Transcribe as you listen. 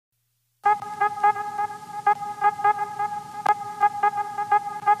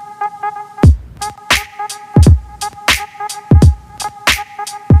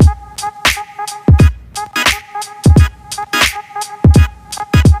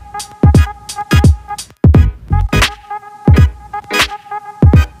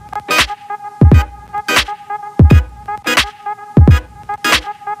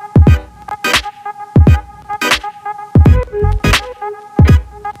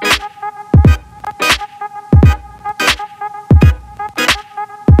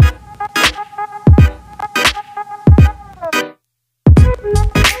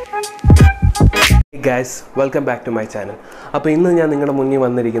Guys, welcome back to my channel. അപ്പോൾ ഇന്ന് ഞാൻ നിങ്ങളുടെ മുന്നിൽ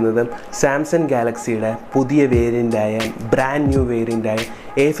വന്നിരിക്കുന്നത് സാംസങ് ഗാലക്സിയുടെ പുതിയ വേരിയൻ്റായ ബ്രാൻഡ് ന്യൂ വേരിയൻ്റായ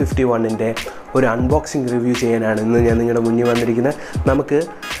A51ൻ്റെ ഒരു അൺബോക്സിംഗ് റിവ്യൂ ചെയ്യാനാണ് ഇന്ന് ഞാൻ നിങ്ങളുടെ മുന്നിൽ വന്നിരിക്കുന്നത്. നമുക്ക്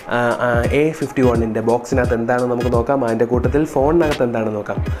A51ൻ്റെ ബോക്സിനകത്ത് എന്താണെന്ന് നമുക്ക് നോക്കാം. അതിൻ്റെ കൂട്ടത്തിൽ ഫോണിനകത്ത് എന്താണെന്ന്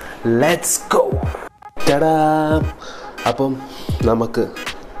നോക്കാം. Let's go. ടാടാ. അപ്പം നമുക്ക്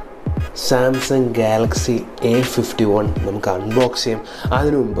സാംസങ് ഗാലക്സി A51 നമുക്ക് അൺബോക്സ് ചെയ്യാം.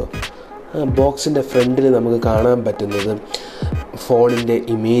 അതിനു മുമ്പ് ബോക്സിൻ്റെ ഫ്രണ്ടിൽ നമുക്ക് കാണാൻ പറ്റുന്നത് ഫോണിൻ്റെ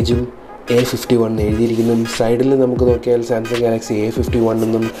ഇമേജും A51 എഴുതിയിരിക്കുന്നതും സൈഡിൽ നമുക്ക് നോക്കിയാൽ സാംസങ് ഗാലക്സി A51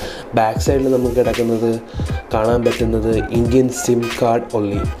 എന്നും ബാക്ക് സൈഡിൽ നമുക്ക് കിടക്കുന്നത് കാണാൻ പറ്റുന്നത് Indian SIM card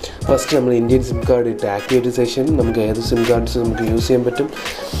only. First നമ്മൾ ഇന്ത്യൻ സിം കാർഡ് ഇട്ട് ആക്ടിവേറ്റ് സെഷൻ നമുക്ക് ഏത് സിം കാർഡ്സ് നമുക്ക് യൂസ് ചെയ്യാൻ പറ്റും.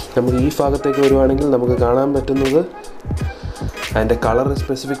 നമുക്ക് ഈ ഭാഗത്തേക്ക് വരുവാണെങ്കിൽ നമുക്ക് കാണാൻ പറ്റുന്നത് അതിൻ്റെ കളർ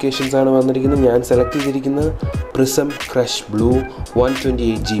സ്പെസിഫിക്കേഷൻസ് ആണ് വന്നിരിക്കുന്നത്. ഞാൻ സെലക്ട് ചെയ്തിരിക്കുന്നത് പ്രിസം ക്രഷ് ബ്ലൂ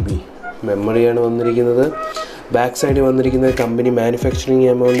 128 GB മെമ്മറിയാണ് വന്നിരിക്കുന്നത്. ബാക്ക് സൈഡിൽ വന്നിരിക്കുന്നത് കമ്പനി മാനുഫാക്ചറിങ്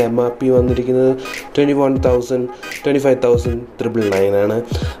എമൗണ്ട് MRP വന്നിരിക്കുന്നത് 25,999 ആണ്.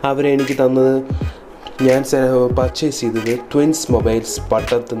 അവരെനിക്ക് തന്നത് ഞാൻ പർച്ചേസ് ചെയ്തത് ട്വിൻസ് മൊബൈൽസ്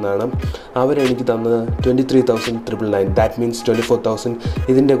പട്ടത്ത് നിന്നാണ്. അവരെനിക്ക് തന്നത് 23,999. That means 24,000.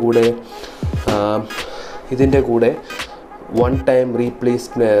 ഇതിൻ്റെ കൂടെ വൺ ടൈം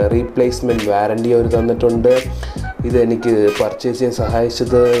റീപ്ലേസ്മെൻറ്റ് വാറൻറ്റി അവർ തന്നിട്ടുണ്ട്. ഇതെനിക്ക് പർച്ചേസ് ചെയ്യാൻ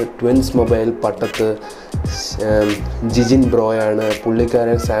സഹായിച്ചത് ട്വിൻസ് മൊബൈൽ പട്ടത്ത് ജിജിൻ ബ്രോയാണ്.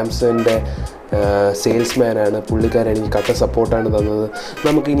 പുള്ളിക്കാരൻ സാംസങ്ങിൻ്റെ സെയിൽസ്മാനാണ്. പുള്ളിക്കാരൻ എനിക്ക് കട്ട സപ്പോർട്ടാണ് തന്നത്.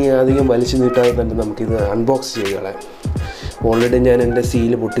 നമുക്കിനി അധികം വലിച്ചു നീട്ടാതെ തന്നെ നമുക്കിത് അൺബോക്സ് ചെയ്യണം. ഓൾറെഡി ഞാൻ എൻ്റെ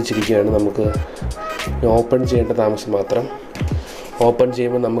സീല് പൊട്ടിച്ചിരിക്കുകയാണ്. നമുക്ക് ഓപ്പൺ ചെയ്യേണ്ട താമസം മാത്രം. ഓപ്പൺ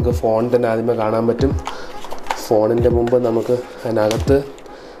ചെയ്യുമ്പോൾ നമുക്ക് ഫോൺ തന്നെ ആദ്യമേ കാണാൻ പറ്റും. ഫോണിൻ്റെ മുമ്പ് നമുക്ക് അതിനകത്ത്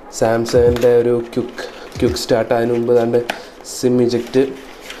സാംസങ്ങിൻ്റെ ഒരു ക്വിക്ക് സ്റ്റാർട്ട്, അതിന് മുമ്പ് തന്നെ സിം ഇജക്റ്റ്,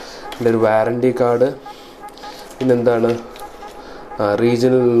 എൻ്റെ ഒരു വാറൻറ്റി കാർഡ്, പിന്നെന്താണ്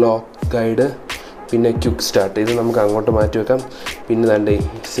റീജിയണൽ ലോക്ക് ഗൈഡ്, പിന്നെ ക്വിക്ക് സ്റ്റാർട്ട്. ഇത് നമുക്ക് അങ്ങോട്ട് മാറ്റി വെക്കാം. പിന്നെ തന്നെ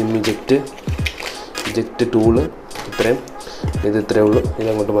സിം ഇജക്റ്റ് ടൂള് ഇത്രയും ഉള്ളൂ.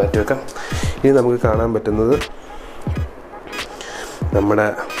 ഇതങ്ങോട്ട് മാറ്റി വെക്കാം. ഇനി നമുക്ക് കാണാൻ പറ്റുന്നത് നമ്മുടെ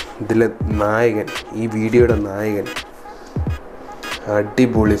ഇതിലെ നായകൻ, ഈ വീഡിയോയുടെ നായകൻ,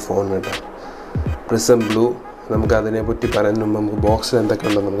 അടിപൊളി ഫോൺ കേട്ടോ, പ്രിസം ബ്ലൂ. നമുക്ക് അതിനെപ്പറ്റി പറയുന്ന മുമ്പ് നമുക്ക് ബോക്സിൽ എന്തൊക്കെ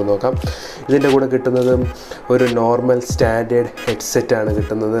ഉണ്ടെന്ന് നമുക്ക് നോക്കാം. ഇതിൻ്റെ കൂടെ കിട്ടുന്നത് ഒരു നോർമൽ സ്റ്റാൻഡേർഡ് ഹെഡ്സെറ്റാണ്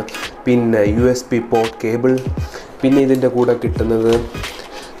കിട്ടുന്നത്. പിന്നെ USB പോർട്ട് കേബിൾ. പിന്നെ ഇതിൻ്റെ കൂടെ കിട്ടുന്നത്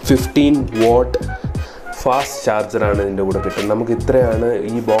 15 വാട്ട് ഫാസ്റ്റ് ചാർജറാണ് ഇതിൻ്റെ കൂടെ കിട്ടുന്നത്. നമുക്ക് ഇത്രയാണ്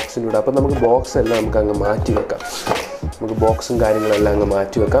ഈ ബോക്സിൻ്റെ കൂടെ. അപ്പം നമുക്ക് ബോക്സ് എല്ലാം നമുക്ക് അങ്ങ് മാറ്റി വെക്കാം. നമുക്ക് ബോക്സും കാര്യങ്ങളെല്ലാം അങ്ങ്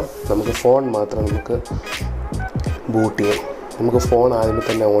മാറ്റി വെക്കാം. നമുക്ക് ഫോൺ മാത്രം നമുക്ക് ബൂട്ട് ചെയ്യാം. നമുക്ക് ഫോൺ ആദ്യമേ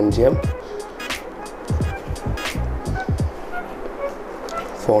തന്നെ ഓൺ ചെയ്യാം.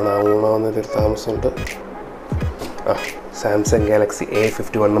 ഫോൺ ഓണാവുന്നൊരു താമസമുണ്ട്. സാംസങ് ഗാലക്സി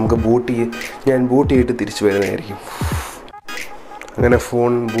A51 നമുക്ക് ഞാൻ ബൂട്ട് ചെയ്തിട്ട് തിരിച്ചു വരുന്നതായിരിക്കും. അങ്ങനെ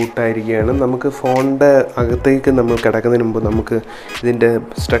ഫോൺ ബൂട്ടായിരിക്കുകയാണ്. നമുക്ക് ഫോണിൻ്റെ അകത്തേക്ക് നമ്മൾ കിടക്കുന്നതിന് മുമ്പ് നമുക്ക് ഇതിൻ്റെ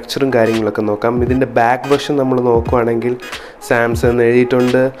സ്ട്രക്ചറും കാര്യങ്ങളൊക്കെ നോക്കാം. ഇതിൻ്റെ ബാക്ക് വശം നമ്മൾ നോക്കുകയാണെങ്കിൽ സാംസങ്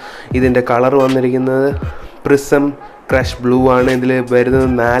എഴുതിയിട്ടുണ്ട്. ഇതിൻ്റെ കളർ വന്നിരിക്കുന്നത് പ്രിസം ക്രഷ് ബ്ലൂ ആണ്. ഇതിൽ വരുന്നത്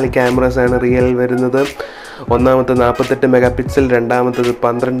 4 ക്യാമറാസാണ് റിയൽ വരുന്നത്. ഒന്നാമത്തെ 48 മെഗാപിക്സൽ, രണ്ടാമത്തത്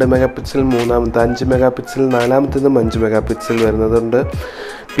 12 മെഗാപിക്സൽ, മൂന്നാമത്തെ 5 മെഗാപിക്സൽ, നാലാമത്തതും 5 മെഗാപിക്സൽ വരുന്നതുണ്ട്.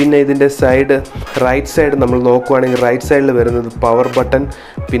 പിന്നെ ഇതിൻ്റെ റൈറ്റ് സൈഡ് നമ്മൾ നോക്കുകയാണെങ്കിൽ റൈറ്റ് സൈഡിൽ വരുന്നത് പവർ ബട്ടൺ,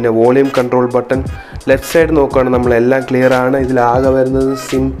 പിന്നെ volume control button. Left side നോക്കുകയാണെങ്കിൽ നമ്മളെല്ലാം ക്ലിയർ ആണ്. ഇതിലാകെ വരുന്നത്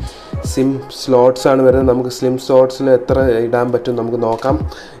സിം സ്ലോട്ട്സ് ആണ് വരുന്നത്. നമുക്ക് സ്ലിം സ്ലോട്ട്സിൽ എത്ര ഇടാൻ പറ്റും നമുക്ക് നോക്കാം.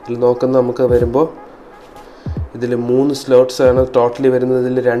 ഇതിൽ നമുക്ക് വരുമ്പോൾ ഇതിൽ 3 സ്ലോട്ട്സാണ് ടോട്ടലി വരുന്നത്.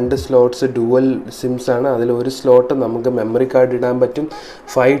 ഇതിൽ 2 സ്ലോട്ട്സ് ഡുവൽ സിംസ് ആണ്. അതിൽ ഒരു സ്ലോട്ട് നമുക്ക് മെമ്മറി കാർഡ് ഇടാൻ പറ്റും.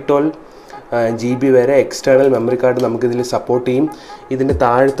 512 GB വരെ എക്സ്റ്റേണൽ മെമ്മറി കാർഡ് നമുക്കിതിൽ സപ്പോർട്ട് ചെയ്യും. ഇതിൻ്റെ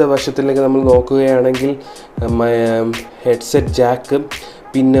താഴത്തെ വശത്തിലേക്ക് നമ്മൾ നോക്കുകയാണെങ്കിൽ ഹെഡ്സെറ്റ് ജാക്ക്,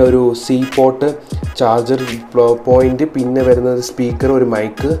 പിന്നെ ഒരു C പോർട്ട്, ചാർജർ പോയിൻ്റ്, പിന്നെ വരുന്നത് സ്പീക്കർ, ഒരു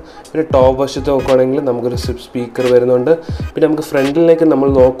മൈക്ക്. പിന്നെ ടോപ്പ് വശത്ത് നോക്കുകയാണെങ്കിൽ നമുക്കൊരു സ്പീക്കർ വരുന്നുണ്ട്. പിന്നെ നമുക്ക് ഫ്രണ്ടിലേക്ക് നമ്മൾ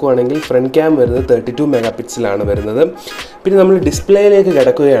നോക്കുകയാണെങ്കിൽ ഫ്രണ്ട് ക്യാം വരുന്നത് 32 മെഗാപിക്സലാണ് വരുന്നത്. പിന്നെ നമ്മൾ ഡിസ്പ്ലേയിലേക്ക്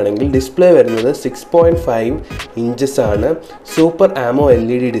കിടക്കുകയാണെങ്കിൽ ഡിസ്പ്ലേ വരുന്നത് 6.5 ഇഞ്ചസ് ആണ്. സൂപ്പർ ആമോ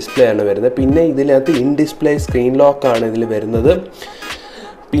LED ഡിസ്പ്ലേ ആണ് വരുന്നത്. പിന്നെ ഇതിനകത്ത് ഇൻ ഡിസ്പ്ലേ സ്ക്രീൻ ലോക്കാണ് ഇതിൽ വരുന്നത്.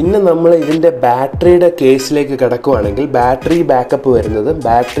 പിന്നെ നമ്മൾ ഇതിൻ്റെ ബാറ്ററിയുടെ കേസിലേക്ക് കിടക്കുകയാണെങ്കിൽ ബാറ്ററി ബാക്കപ്പ് വരുന്നത്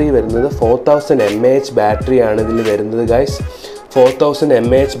 4000 mAh ബാറ്ററിയാണ് ഇതിൽ വരുന്നത് ഗൈസ്. 4000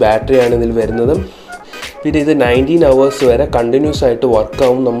 mAh ബാറ്ററിയാണ് ഇതിൽ വരുന്നത്. പിന്നെ ഇത് 19 hours വരെ കണ്ടിന്യൂസ് ആയിട്ട്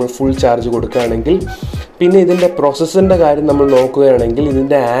വർക്കാവും നമ്മൾ ഫുൾ ചാർജ് കൊടുക്കുകയാണെങ്കിൽ. പിന്നെ ഇതിൻ്റെ പ്രോസസ്സറിൻ്റെ കാര്യം നമ്മൾ നോക്കുകയാണെങ്കിൽ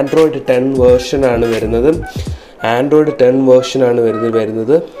ഇതിൻ്റെ Android 10 വേർഷനാണ് വരുന്നത്.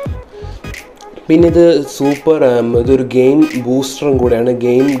 പിന്നെ ഇത് സൂപ്പർ ഇതൊരു ഗെയിം ബൂസ്റ്ററും കൂടെയാണ്.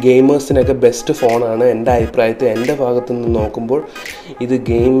 ഗെയിമേഴ്സിനൊക്കെ ബെസ്റ്റ് ഫോണാണ് എൻ്റെ അഭിപ്രായത്തിൽ. എൻ്റെ ഭാഗത്തു നിന്ന് നോക്കുമ്പോൾ ഇത്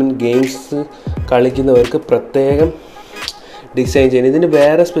ഗെയിംസ് കളിക്കുന്നവർക്ക് പ്രത്യേകം ഡിസൈൻ ചെയ്യുന്നത്. ഇതിന്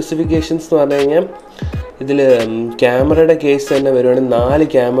വേറെ സ്പെസിഫിക്കേഷൻസ് എന്ന് പറഞ്ഞു കഴിഞ്ഞാൽ ഇതിൽ ക്യാമറയുടെ കേസ് തന്നെ വരുവാണെങ്കിൽ 4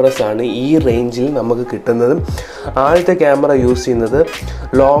 ക്യാമറസാണ് ഈ റേഞ്ചിൽ നമുക്ക് കിട്ടുന്നത്. ആദ്യത്തെ ക്യാമറ യൂസ് ചെയ്യുന്നത്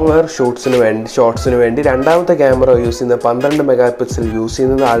ലോങ്ങർ ഷോട്ട്സിന് വേണ്ടി. രണ്ടാമത്തെ ക്യാമറ യൂസ് ചെയ്യുന്നത് 12 മെഗാ പിക്സൽ യൂസ്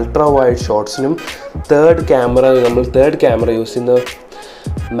ചെയ്യുന്നത് ultra wide ഷോട്ട്സിനും. Third camera use ചെയ്യുന്നത്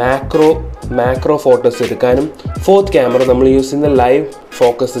മാക്രോ ഫോട്ടോസ് എടുക്കാനും. ഫോർത്ത് ക്യാമറ നമ്മൾ യൂസ് ചെയ്യുന്ന ലൈവ്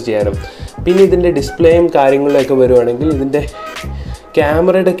ഫോക്കസ് ചെയ്യാനും. പിന്നെ ഇതിൻ്റെ ഡിസ്പ്ലേയും കാര്യങ്ങളിലൊക്കെ വരുവാണെങ്കിൽ ഇതിൻ്റെ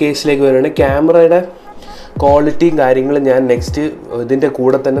ക്യാമറയുടെ കേസിലേക്ക് വരുവാണെങ്കിൽ ക്യാമറയുടെ ക്വാളിറ്റിയും കാര്യങ്ങളും ഞാൻ നെക്സ്റ്റ് ഇതിൻ്റെ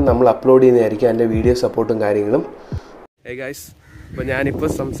കൂടെ തന്നെ നമ്മൾ അപ്ലോഡ് ചെയ്യുന്നതായിരിക്കും, അതിൻ്റെ വീഡിയോ സപ്പോർട്ടും കാര്യങ്ങളും. ഗൈസ്, അപ്പോൾ ഞാനിപ്പോൾ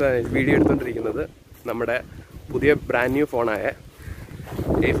വീഡിയോ എടുത്തുകൊണ്ടിരിക്കുന്നത് നമ്മുടെ പുതിയ ബ്രാൻഡ് ന്യൂ ഫോണായ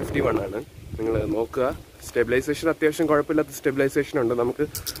A51 ആണ്. നിങ്ങൾ നോക്കുക, സ്റ്റെബിലൈസേഷൻ അത്യാവശ്യം കുഴപ്പമില്ലാത്ത സ്റ്റെബിലൈസേഷൻ ഉണ്ട്. നമുക്ക്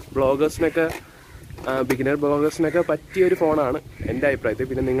ബിഗിനർ ബ്ലോഗേഴ്സിനൊക്കെ പറ്റിയൊരു ഫോണാണ് എൻ്റെ അഭിപ്രായത്തിൽ.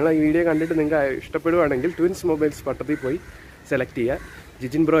 പിന്നെ നിങ്ങൾ ഈ വീഡിയോ കണ്ടിട്ട് നിങ്ങൾക്ക് ഇഷ്ടപ്പെടുവാണെങ്കിൽ ട്വിൻസ് മൊബൈൽസ് പട്ടത്തിൽ പോയി സെലക്ട് ചെയ്യുക,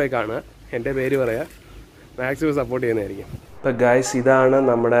 ജിജിൻ ബ്രോയെ കാണുക, എൻ്റെ പേര് പറയുക, മാക്സിമം സപ്പോർട്ട് ചെയ്യുന്നതായിരിക്കും. ഇപ്പോൾ ഗൈസ്, ഇതാണ്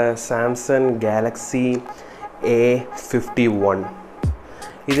നമ്മുടെ സാംസങ് ഗാലക്സി A51.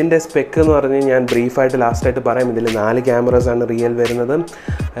 ഇതിൻ്റെ സ്പെക്ക് എന്ന് പറഞ്ഞ് ഞാൻ ബ്രീഫായിട്ട് ലാസ്റ്റായിട്ട് പറയാം. ഇതിൽ 4 ക്യാമറാസാണ് റിയൽ വരുന്നത്.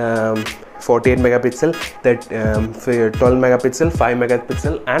 48 mega pixel, 12 mega pixel, 5 mega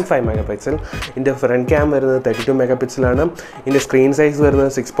pixel and 5 mega pixel. ഇതിൻ്റെ ഫ്രണ്ട് ക്യാം വരുന്നത് 32 മെഗാ പിക്സലാണ്. ഇതിൻ്റെ സ്ക്രീൻ സൈസ് വരുന്നത്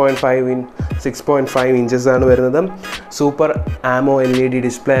 6.5 ഇഞ്ചസാണ് വരുന്നത്. സൂപ്പർ ആമോ LED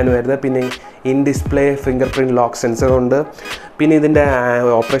ഡിസ്പ്ലേ ആണ് വരുന്നത്. പിന്നെ in display finger print lock സെൻസറുണ്ട്. പിന്നെ ഇതിൻ്റെ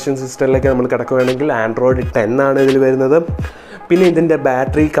ഓപ്പറേഷൻ സിസ്റ്റത്തിലേക്ക് നമ്മൾ കിടക്കുകയാണെങ്കിൽ Android 10 ആണ് ഇതിൽ വരുന്നത്. പിന്നെ ഇതിൻ്റെ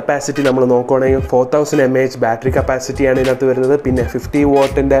ബാറ്ററി കപ്പാസിറ്റി നമ്മൾ നോക്കുകയാണെങ്കിൽ 4000 mAh ബാറ്ററി കപ്പാസിറ്റിയാണ് ഇതിനകത്ത് വരുന്നത്. പിന്നെ 50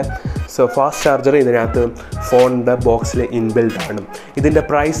 വാട്ടിൻ്റെ ഫാസ്റ്റ് ചാർജർ ഇതിനകത്ത് ഫോണിൻ്റെ ബോക്സിൽ ഇൻബിൽഡ് ആണ്. ഇതിൻ്റെ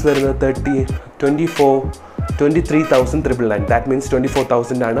പ്രൈസ് വരുന്നത് 23,999. ദാറ്റ് മീൻസ്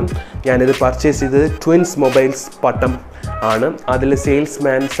 24,000 ആണ്. ഞാനിത് പർച്ചേസ് ചെയ്തത് ട്വിൻസ് മൊബൈൽസ് പട്ടം ആണ്. അതിൽ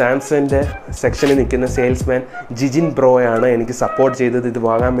സെയിൽസ്മാൻ, സാംസങ്ങിൻ്റെ സെക്ഷനിൽ നിൽക്കുന്ന സെയിൽസ്മാൻ ജിജിൻ ബ്രോയാണ് എനിക്ക് സപ്പോർട്ട് ചെയ്തത് ഇത്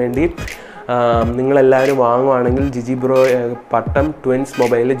വാങ്ങാൻ വേണ്ടി. നിങ്ങളെല്ലാവരും വാങ്ങുവാണെങ്കിൽ ജിജി ബ്രോ പട്ടം ട്വിൻസ്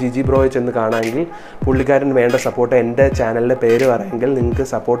മൊബൈലിൽ ജിജി ബ്രോയെ ചെന്ന് കാണാമെങ്കിൽ പുള്ളിക്കാരന് വേണ്ട സപ്പോർട്ട് എൻ്റെ ചാനലിൻ്റെ പേര് പറയുമെങ്കിൽ നിങ്ങൾക്ക്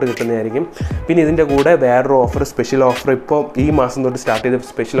സപ്പോർട്ട് കിട്ടുന്നതായിരിക്കും. പിന്നെ ഇതിൻ്റെ കൂടെ വേറൊരു ഓഫർ, സ്പെഷ്യൽ ഓഫർ ഇപ്പോൾ ഈ മാസം തൊട്ട് സ്റ്റാർട്ട് ചെയ്ത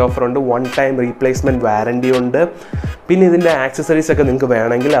സ്പെഷ്യൽ ഓഫറുണ്ട്. 1 ടൈം റീപ്ലേസ്മെൻറ്റ് വാറൻറ്റി ഉണ്ട്. പിന്നെ ഇതിൻ്റെ ആക്സസറീസൊക്കെ നിങ്ങൾക്ക്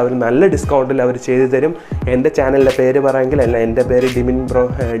വേണമെങ്കിൽ അവർ നല്ല ഡിസ്കൗണ്ടിൽ അവർ ചെയ്തു തരും. എൻ്റെ ചാനലിൻ്റെ പേര് പറയുമെങ്കിൽ അല്ല, എൻ്റെ പേര്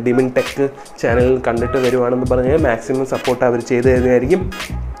ഡിമിൻ ടെക് ചാനലിൽ കണ്ടിട്ട് വരുവാണെന്ന് പറഞ്ഞാൽ മാക്സിമം സപ്പോർട്ട് അവർ ചെയ്തു തരുന്നതായിരിക്കും.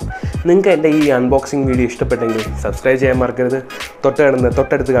 നിങ്ങൾക്ക് എൻ്റെ ഈ അൺബോക്സിങ് വീഡിയോ ഇഷ്ടപ്പെട്ടെങ്കിൽ സബ്സ്ക്രൈബ് ചെയ്യാൻ മറക്കരുത്.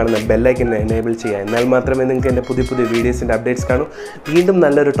 തൊട്ടടുത്ത് കാണുന്ന ബെല്ലൈക്കൻ എനേബിൾ ചെയ്യുക. എന്നാൽ മാത്രമേ നിങ്ങൾക്ക് എൻ്റെ പുതിയ വീഡിയോസിൻ്റെ അപ്ഡേറ്റ്സ് കാണൂ. വീണ്ടും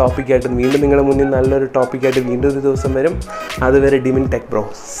നിങ്ങളുടെ മുന്നിൽ നല്ലൊരു ടോപ്പിക്കായിട്ട് വീണ്ടും ഒരു ദിവസം വരും. അതുവരെ ഡിമിൻ ടെക് ബ്രോ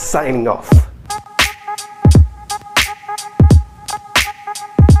സൈനിങ് ഓഫ്.